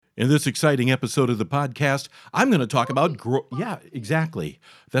In this exciting episode of the podcast, I'm going to talk about yeah, exactly.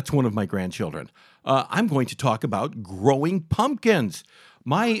 That's one of my grandchildren. I'm going to talk about growing pumpkins.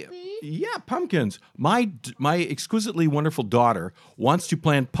 Pumpkins. My exquisitely wonderful daughter wants to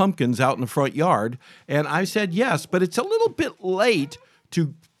plant pumpkins out in the front yard, and I said yes, but it's a little bit late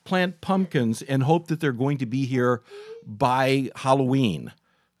to plant pumpkins and hope that they're going to be here by Halloween.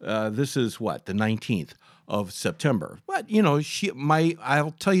 This is what, the 19th of September. But, you know,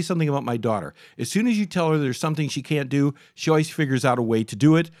 I'll tell you something about my daughter. As soon as you tell her there's something she can't do, she always figures out a way to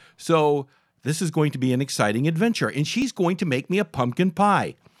do it. So this is going to be an exciting adventure, and she's going to make me a pumpkin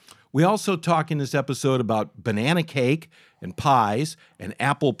pie. We also talk in this episode about banana cake and pies and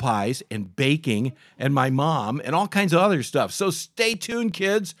apple pies and baking and my mom and all kinds of other stuff. So stay tuned,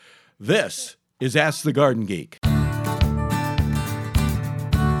 kids. This is Ask the Garden Geek.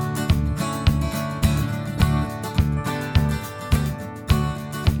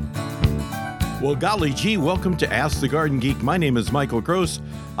 Well, golly gee, welcome to Ask the Garden Geek. My name is Michael Gross.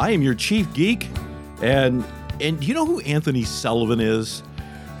 I am your chief geek. And do you know who Anthony Sullivan is?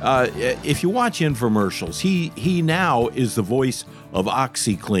 If you watch infomercials, he now is the voice of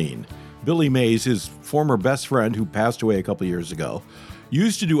OxyClean. Billy Mays, his former best friend who passed away a couple years ago,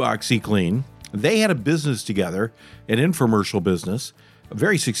 used to do OxyClean. They had a business together, an infomercial business, a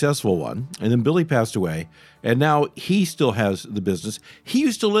very successful one. And then Billy passed away, and now he still has the business. He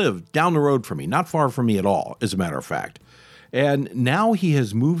used to live down the road from me, not far from me at all, as a matter of fact. And now he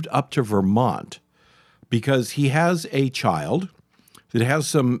has moved up to Vermont because he has a child that has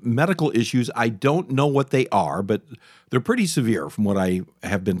some medical issues. I don't know what they are, but they're pretty severe from what I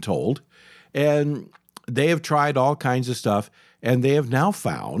have been told. And they have tried all kinds of stuff, and they have now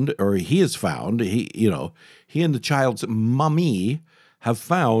found, or he has found, he and the child's mommy have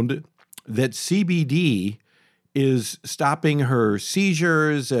found that CBD is stopping her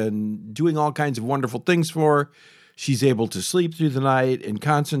seizures and doing all kinds of wonderful things for her. She's able to sleep through the night and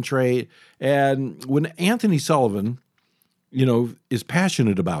concentrate. And when Anthony Sullivan, is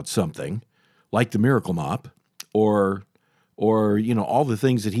passionate about something like the Miracle Mop or all the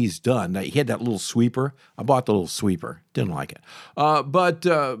things that he's done. He had that little sweeper. I bought the little sweeper. Didn't like it. But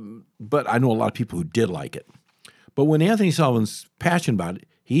I know a lot of people who did like it. But when Anthony Sullivan's passionate about it,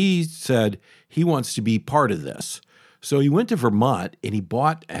 he said he wants to be part of this. So he went to Vermont and he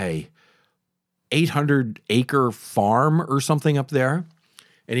bought a 800-acre farm or something up there.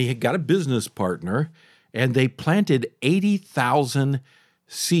 And he had got a business partner, and they planted 80,000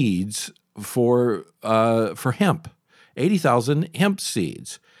 seeds for hemp, 80,000 hemp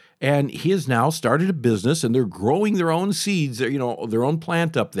seeds. And he has now started a business, and they're growing their own seeds, their own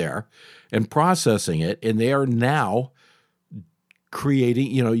plant up there and processing it. And they are now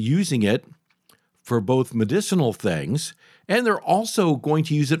creating, using it for both medicinal things, and they're also going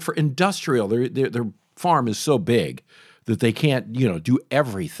to use it for industrial. Their farm is so big that they can't, do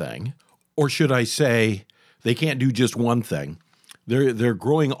everything. Or should I say, they can't do just one thing. They're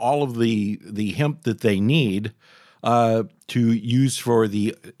growing all of the hemp that they need to use for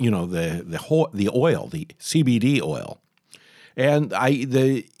the oil, the CBD oil. And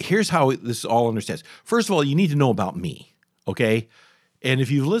here's how this all understands. First of all, you need to know about me, okay? And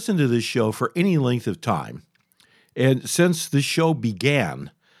if you've listened to this show for any length of time, and since the show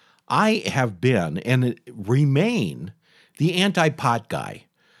began, I have been and remain the anti-pot guy.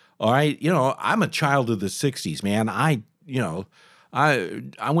 All right, I'm a child of the '60s, man. I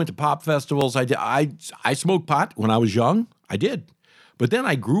went to pop festivals. I smoked pot when I was young. I did, but then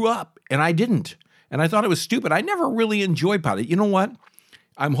I grew up and I didn't, and I thought it was stupid. I never really enjoyed pot. You know what?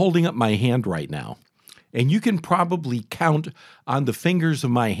 I'm holding up my hand right now, and you can probably count on the fingers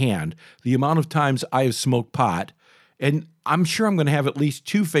of my hand the amount of times I have smoked pot, and I'm sure I'm going to have at least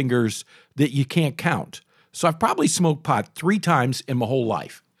 2 fingers that you can't count. So I've probably smoked pot 3 times in my whole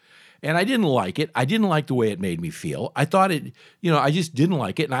life. And I didn't like it. I didn't like the way it made me feel. I thought I just didn't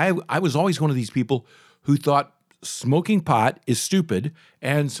like it. And I was always one of these people who thought smoking pot is stupid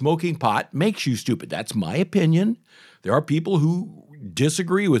and smoking pot makes you stupid. That's my opinion. There are people who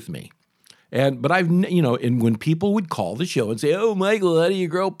disagree with me. And when people would call the show and say, "Oh, Michael, how do you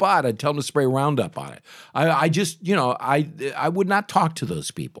grow pot?" I'd tell them to spray Roundup on it. I would not talk to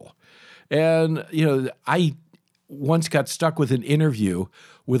those people. And, I once got stuck with an interview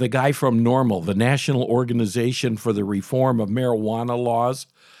with a guy from NORML, the National Organization for the Reform of Marijuana Laws.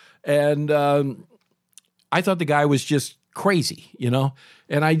 And I thought the guy was just crazy,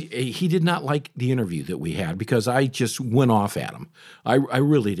 and he did not like the interview that we had because I just went off at him. I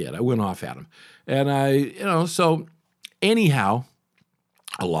really did. I went off at him. And so anyhow,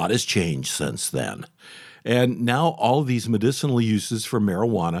 a lot has changed since then. And now all these medicinal uses for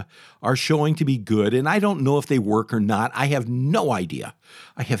marijuana are showing to be good. And I don't know if they work or not. I have no idea.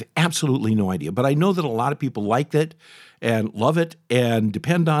 I have absolutely no idea. But I know that a lot of people like it and love it and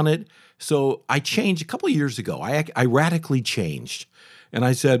depend on it. So I changed a couple of years ago. I radically changed. And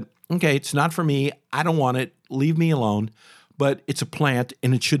I said, okay, it's not for me. I don't want it. Leave me alone. But it's a plant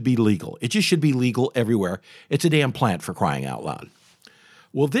and it should be legal. It just should be legal everywhere. It's a damn plant, for crying out loud.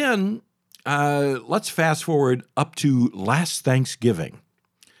 Well, then let's fast forward up to last Thanksgiving.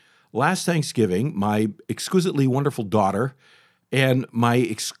 Last Thanksgiving, my exquisitely wonderful daughter and my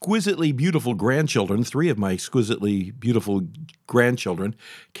exquisitely beautiful grandchildren, 3 of my exquisitely beautiful grandchildren,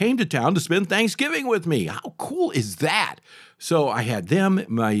 came to town to spend Thanksgiving with me. How cool is that? So I had them,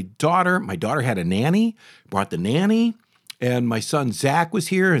 my daughter had a nanny, brought the nanny, and my son Zach was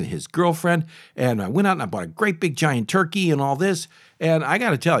here and his girlfriend, and I went out and I bought a great big giant turkey and all this. And I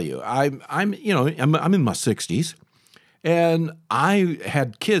got to tell you, I'm in my 60s. And I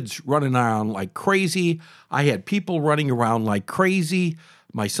had kids running around like crazy. I had people running around like crazy.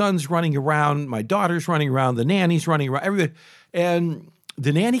 My son's running around. My daughter's running around. The nanny's running around. Everybody. And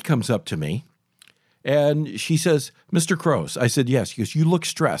the nanny comes up to me and she says, "Mr. Crows." I said, "Yes." She goes, "You look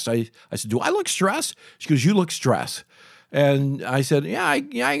stressed." I said, "Do I look stressed?" She goes, "You look stressed." And I said, yeah,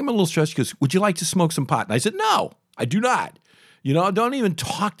 I'm a little stressed. She goes, "Would you like to smoke some pot?" And I said, "No, I do not. Don't even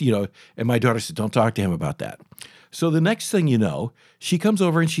talk to. And my daughter said, "Don't talk to him about that." So the next thing you know, she comes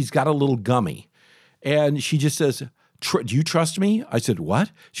over and she's got a little gummy. And she just says, "Do you trust me?" I said,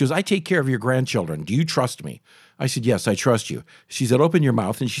 "What?" She goes, "I take care of your grandchildren. Do you trust me?" I said, "Yes, I trust you." She said, "Open your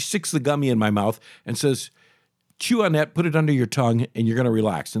mouth." And she sticks the gummy in my mouth and says, "Chew on that, put it under your tongue, and you're going to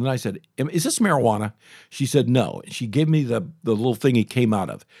relax." And then I said, "Is this marijuana?" She said, "No." And she gave me the little thing it came out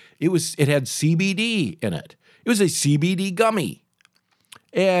of. It had CBD in it. It was a CBD gummy.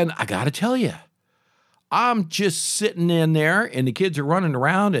 And I got to tell you, I'm just sitting in there and the kids are running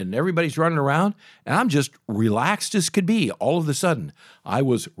around and everybody's running around and I'm just relaxed as could be. All of a sudden, I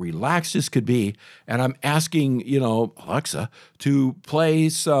was relaxed as could be. And I'm asking, Alexa to play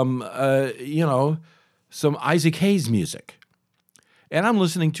some Isaac Hayes music. And I'm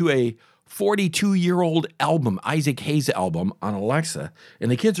listening to a 42-year-old album, Isaac Hayes album on Alexa.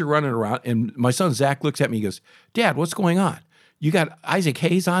 And the kids are running around and my son Zach looks at me and goes, "Dad, what's going on? You got Isaac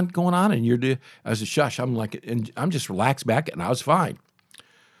Hayes going on?" And I said, "Shush." I'm just relaxed back and I was fine.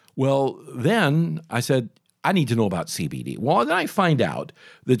 Well, then I said, I need to know about CBD. Well, then I find out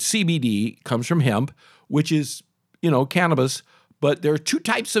that CBD comes from hemp, which is, cannabis, but there are 2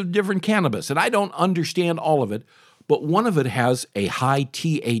 types of different cannabis and I don't understand all of it, but one of it has a high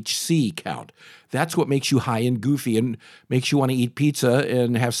THC count. That's what makes you high and goofy and makes you want to eat pizza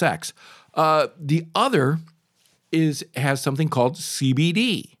and have sex. The other has something called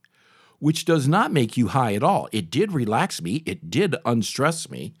CBD, which does not make you high at all. It did relax me. It did unstress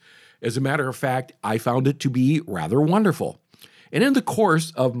me. As a matter of fact, I found it to be rather wonderful. And in the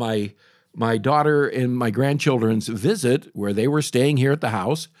course of my daughter and my grandchildren's visit, where they were staying here at the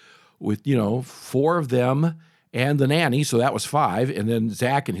house with, 4 of them and the nanny, so that was 5, and then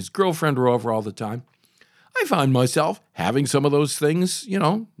Zach and his girlfriend were over all the time, I found myself having some of those things,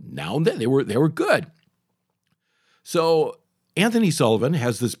 now and then. They were good. So Anthony Sullivan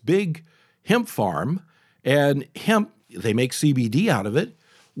has this big hemp farm, and hemp, they make CBD out of it,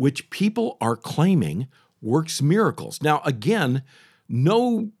 which people are claiming works miracles. Now, again,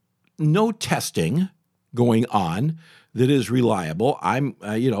 no testing going on that is reliable.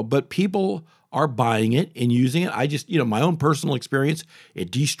 But people are buying it and using it. I just, my own personal experience,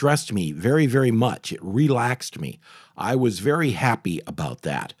 it de-stressed me very, very much. It relaxed me. I was very happy about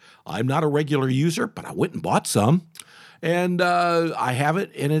that. I'm not a regular user, but I went and bought some. And I have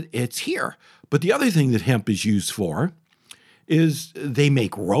it, and it's here. But the other thing that hemp is used for is they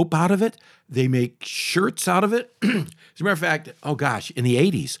make rope out of it. They make shirts out of it. As a matter of fact, in the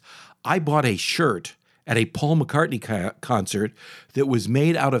 80s, I bought a shirt at a Paul McCartney concert that was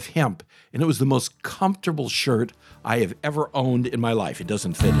made out of hemp, and it was the most comfortable shirt I have ever owned in my life. It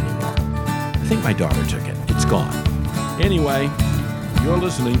doesn't fit anymore. I think my daughter took it. It's gone. Anyway, you're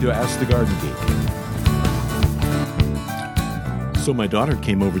listening to Ask the Garden Geek. So my daughter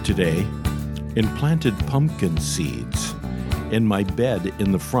came over today and planted pumpkin seeds in my bed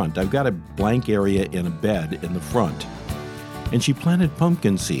in the front. I've got a blank area in a bed in the front. And she planted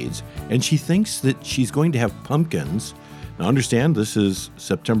pumpkin seeds, and she thinks that she's going to have pumpkins. Now understand, this is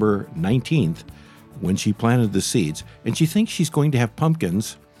September 19th when she planted the seeds, and she thinks she's going to have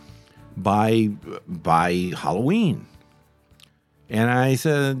pumpkins by Halloween. And I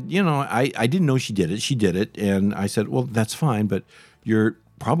said, I didn't know she did it. She did it. And I said, well, that's fine, but you're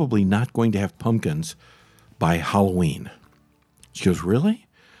probably not going to have pumpkins by Halloween. She goes, really?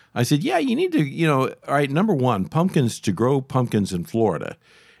 I said, yeah, you need to, all right, number one, to grow pumpkins in Florida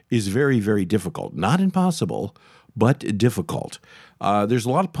is very, very difficult. Not impossible, but difficult. There's a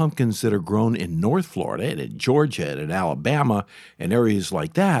lot of pumpkins that are grown in North Florida and in Georgia and in Alabama and areas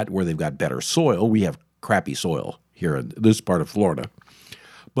like that where they've got better soil. We have crappy soil here in this part of Florida.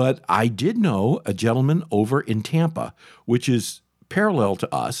 But I did know a gentleman over in Tampa, which is parallel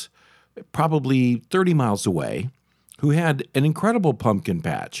to us, probably 30 miles away, who had an incredible pumpkin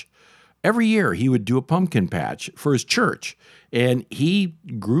patch. Every year he would do a pumpkin patch for his church, and he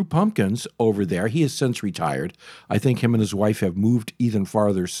grew pumpkins over there. He has since retired. I think him and his wife have moved even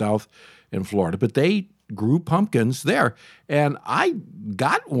farther south in Florida, but they grew pumpkins there. And I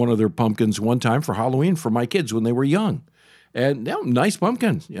got one of their pumpkins one time for Halloween for my kids when they were young. And nice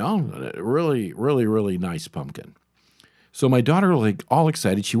pumpkin, really, really, really nice pumpkin. So my daughter, all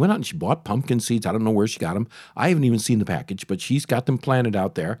excited, she went out and she bought pumpkin seeds. I don't know where she got them. I haven't even seen the package, but she's got them planted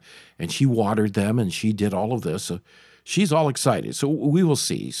out there, and she watered them, and she did all of this. So she's all excited. So we will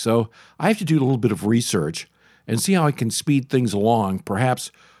see. So I have to do a little bit of research and see how I can speed things along,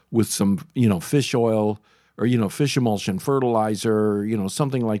 perhaps with some, fish oil or, fish emulsion fertilizer,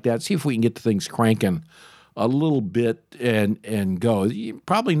 something like that. See if we can get the things cranking a little bit and go. You're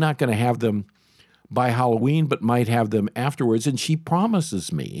probably not going to have them by Halloween, but might have them afterwards. And she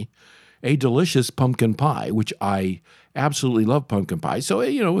promises me a delicious pumpkin pie, which I absolutely love pumpkin pie. So,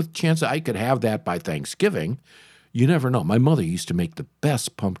 with a chance I could have that by Thanksgiving, you never know. My mother used to make the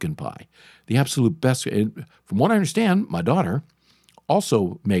best pumpkin pie, the absolute best. And from what I understand, my daughter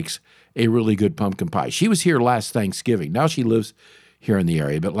also makes a really good pumpkin pie. She was here last Thanksgiving. Now she lives here in the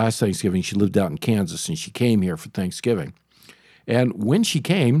area, but last Thanksgiving she lived out in Kansas, and she came here for Thanksgiving. And when she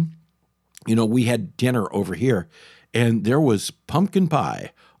came, we had dinner over here, and there was pumpkin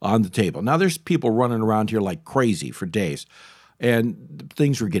pie on the table. Now, there's people running around here like crazy for days, and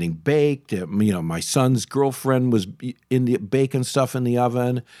things were getting baked. My son's girlfriend was baking stuff in the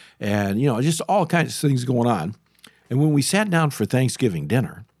oven, and, just all kinds of things going on. And when we sat down for Thanksgiving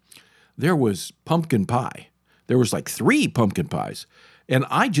dinner, there was pumpkin pie. There was like 3 pumpkin pies. And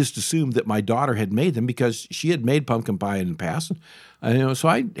I just assumed that my daughter had made them because she had made pumpkin pie in the past. And, so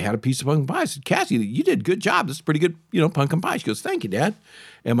I had a piece of pumpkin pie. I said, Cassie, you did a good job. This is pretty good, pumpkin pie. She goes, thank you, Dad.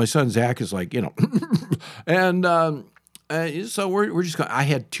 And my son, Zach, is like, and so we're just going, I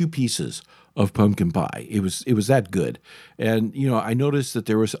had 2 pieces of pumpkin pie. It was that good. And, I noticed that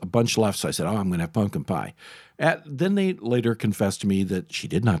there was a bunch left. So I said, I'm going to have pumpkin pie. Then they later confessed to me that she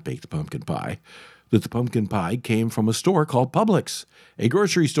did not bake the pumpkin pie, that the pumpkin pie came from a store called Publix, a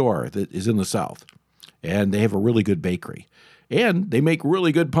grocery store that is in the South. And they have a really good bakery. And they make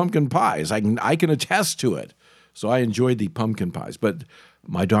really good pumpkin pies. I can attest to it. So I enjoyed the pumpkin pies. But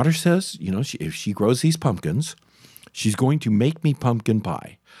my daughter says, if she grows these pumpkins, she's going to make me pumpkin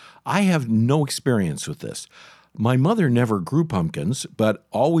pie. I have no experience with this. My mother never grew pumpkins, but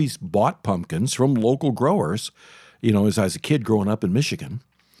always bought pumpkins from local growers, as I was a kid growing up in Michigan.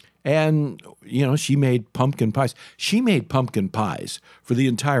 And, she made pumpkin pies. She made pumpkin pies for the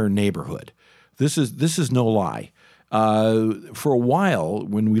entire neighborhood. This is no lie. For a while,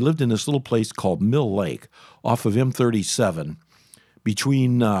 when we lived in this little place called Mill Lake off of M37,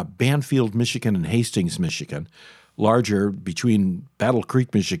 between Banfield, Michigan and Hastings, Michigan, larger between Battle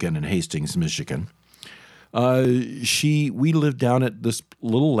Creek, Michigan and Hastings, Michigan, we lived down at this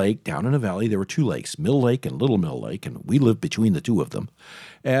little lake down in a valley. There were 2 lakes, Mill Lake and Little Mill Lake, and we lived between the 2 of them.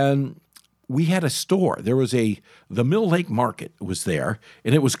 And we had a store. There was the Mill Lake Market was there,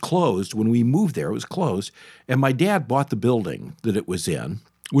 and it was closed. When we moved there, it was closed. And my dad bought the building that it was in,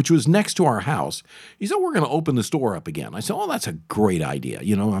 which was next to our house. He said, we're going to open the store up again. I said, oh, that's a great idea.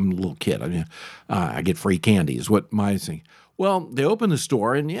 I'm a little kid. I get free candy is what my thing. Well, they opened the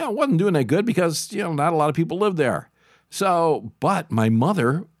store, and, it wasn't doing that good because, not a lot of people live there. So, but my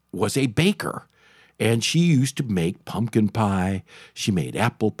mother was a baker, and she used to make pumpkin pie. She made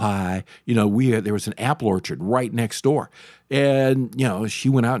apple pie. There was an apple orchard right next door. And, she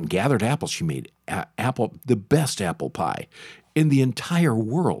went out and gathered apples. She made the best apple pie in the entire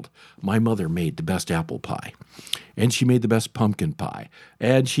world. My mother made the best apple pie. And she made the best pumpkin pie.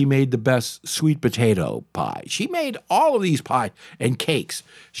 And she made the best sweet potato pie. She made all of these pies and cakes.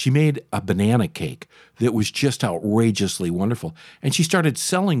 She made a banana cake that was just outrageously wonderful. And she started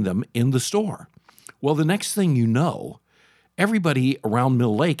selling them in the store. Well, the next thing you know, everybody around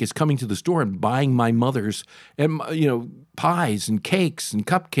Mill Lake is coming to the store and buying my mother's and pies and cakes and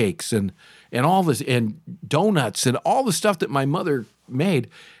cupcakes and all this and donuts and all the stuff that my mother made.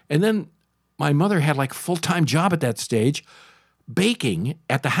 And then my mother had like a full-time job at that stage baking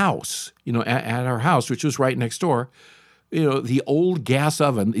at the house, at our house, which was right next door. The old gas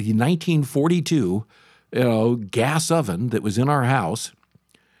oven, the 1942, gas oven that was in our house.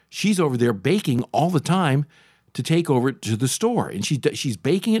 She's over there baking all the time to take over to the store. And she's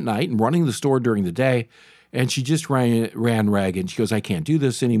baking at night and running the store during the day. And she just ran ragged. She goes, I can't do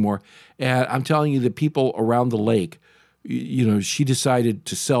this anymore. And I'm telling you, the people around the lake, she decided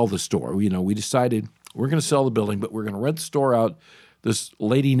to sell the store. We decided we're going to sell the building, but we're going to rent the store out. This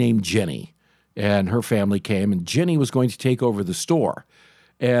lady named Jenny and her family came, and Jenny was going to take over the store.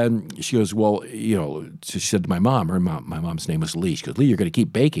 And she goes, well, she said to my mom, my mom's name was Lee. She goes, Lee, you're going to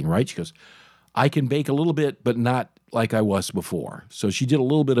keep baking, right? She goes, I can bake a little bit, but not like I was before. So she did a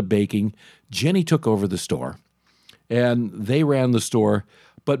little bit of baking. Jenny took over the store, and they ran the store.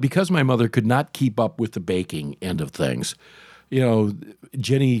 But because my mother could not keep up with the baking end of things,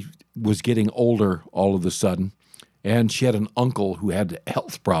 Jenny was getting older all of a sudden, and she had an uncle who had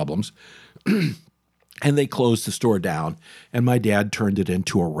health problems, and they closed the store down, and my dad turned it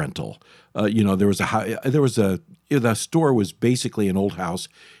into a rental. The store was basically an old house.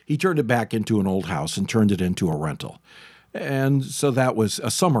 He turned it back into an old house and turned it into a rental. And so that was a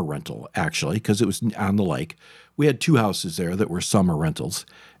summer rental, actually, because it was on the lake. We had 2 houses there that were summer rentals.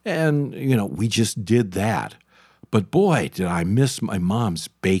 And, we just did that. But boy, did I miss my mom's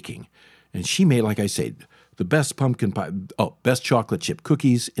baking. And she made, like I say, the best pumpkin pie, best chocolate chip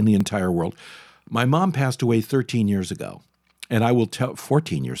cookies in the entire world. My mom passed away 13 years ago. And I will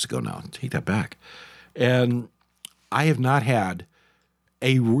 14 years ago now. Take that back. And I have not had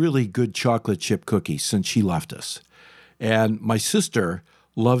a really good chocolate chip cookie since she left us. And my sister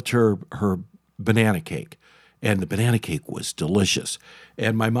loved her banana cake, and the banana cake was delicious.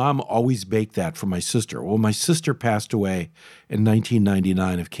 And my mom always baked that for my sister. Well, my sister passed away in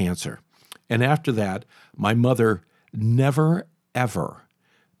 1999 of cancer. And after that, my mother never, ever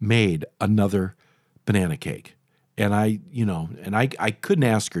made another banana cake. And I couldn't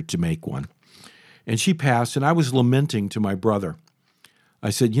ask her to make one. And she passed, and I was lamenting to my brother. I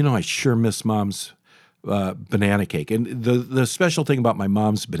said, I sure miss Mom's banana cake. And the special thing about my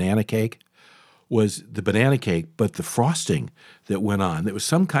mom's banana cake was the banana cake, but the frosting that went on. It was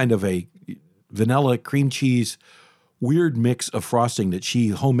some kind of a vanilla, cream cheese, weird mix of frosting that she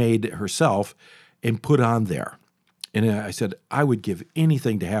homemade herself and put on there. And I said, I would give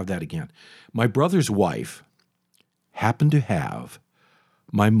anything to have that again. My brother's wife happened to have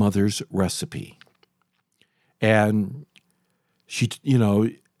my mother's recipe. And she,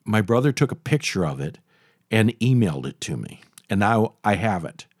 my brother took a picture of it and emailed it to me. And now I have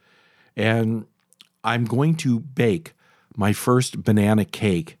it. And I'm going to bake my first banana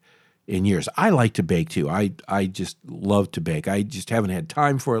cake in years. I like to bake too. I just love to bake. I just haven't had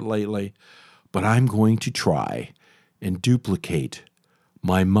time for it lately. But I'm going to try and duplicate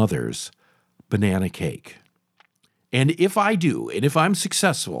my mother's banana cake. And if I do, and if I'm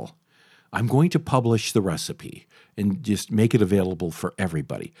successful, I'm going to publish the recipe and just make it available for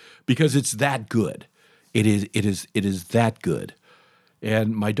everybody because it's that good. It is that good.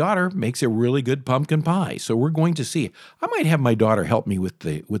 And my daughter makes a really good pumpkin pie, so we're going to see. I might have my daughter help me with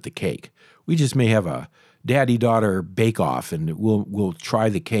the cake. We just may have a daddy-daughter bake-off, and we'll try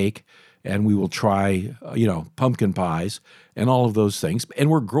the cake, and we will try pumpkin pies and all of those things. And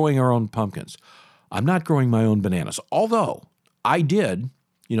we're growing our own pumpkins. I'm not growing my own bananas, although I did.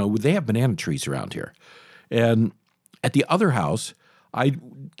 They have banana trees around here, and at the other house, I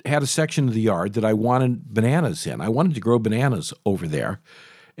had a section of the yard that I wanted bananas in. I wanted to grow bananas over there.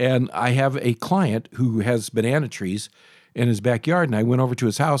 And I have a client who has banana trees in his backyard, and I went over to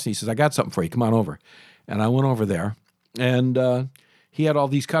his house, and he says, I got something for you. Come on over. And I went over there, and he had all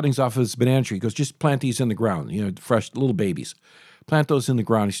these cuttings off of his banana tree. He goes, just plant these in the ground, fresh little babies. Plant those in the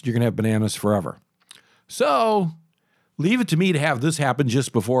ground. He said, you're going to have bananas forever. So leave it to me to have this happen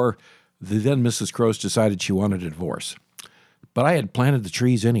just before the then Mrs. Croce decided she wanted a divorce. But I had planted the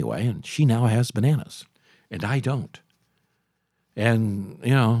trees anyway, and she now has bananas, and I don't. And,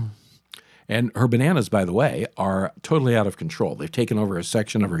 and her bananas, by the way, are totally out of control. They've taken over a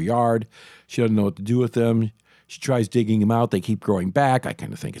section of her yard. She doesn't know what to do with them. She tries digging them out. They keep growing back. I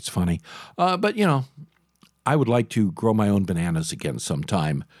kind of think it's funny. But, I would like to grow my own bananas again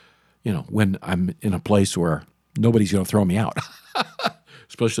sometime, when I'm in a place where nobody's going to throw me out.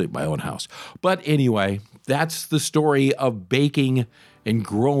 Especially at my own house. But anyway, that's the story of baking and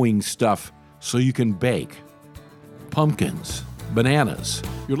growing stuff so you can bake pumpkins, bananas.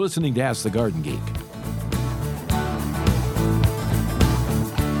 You're listening to Ask the Garden Geek.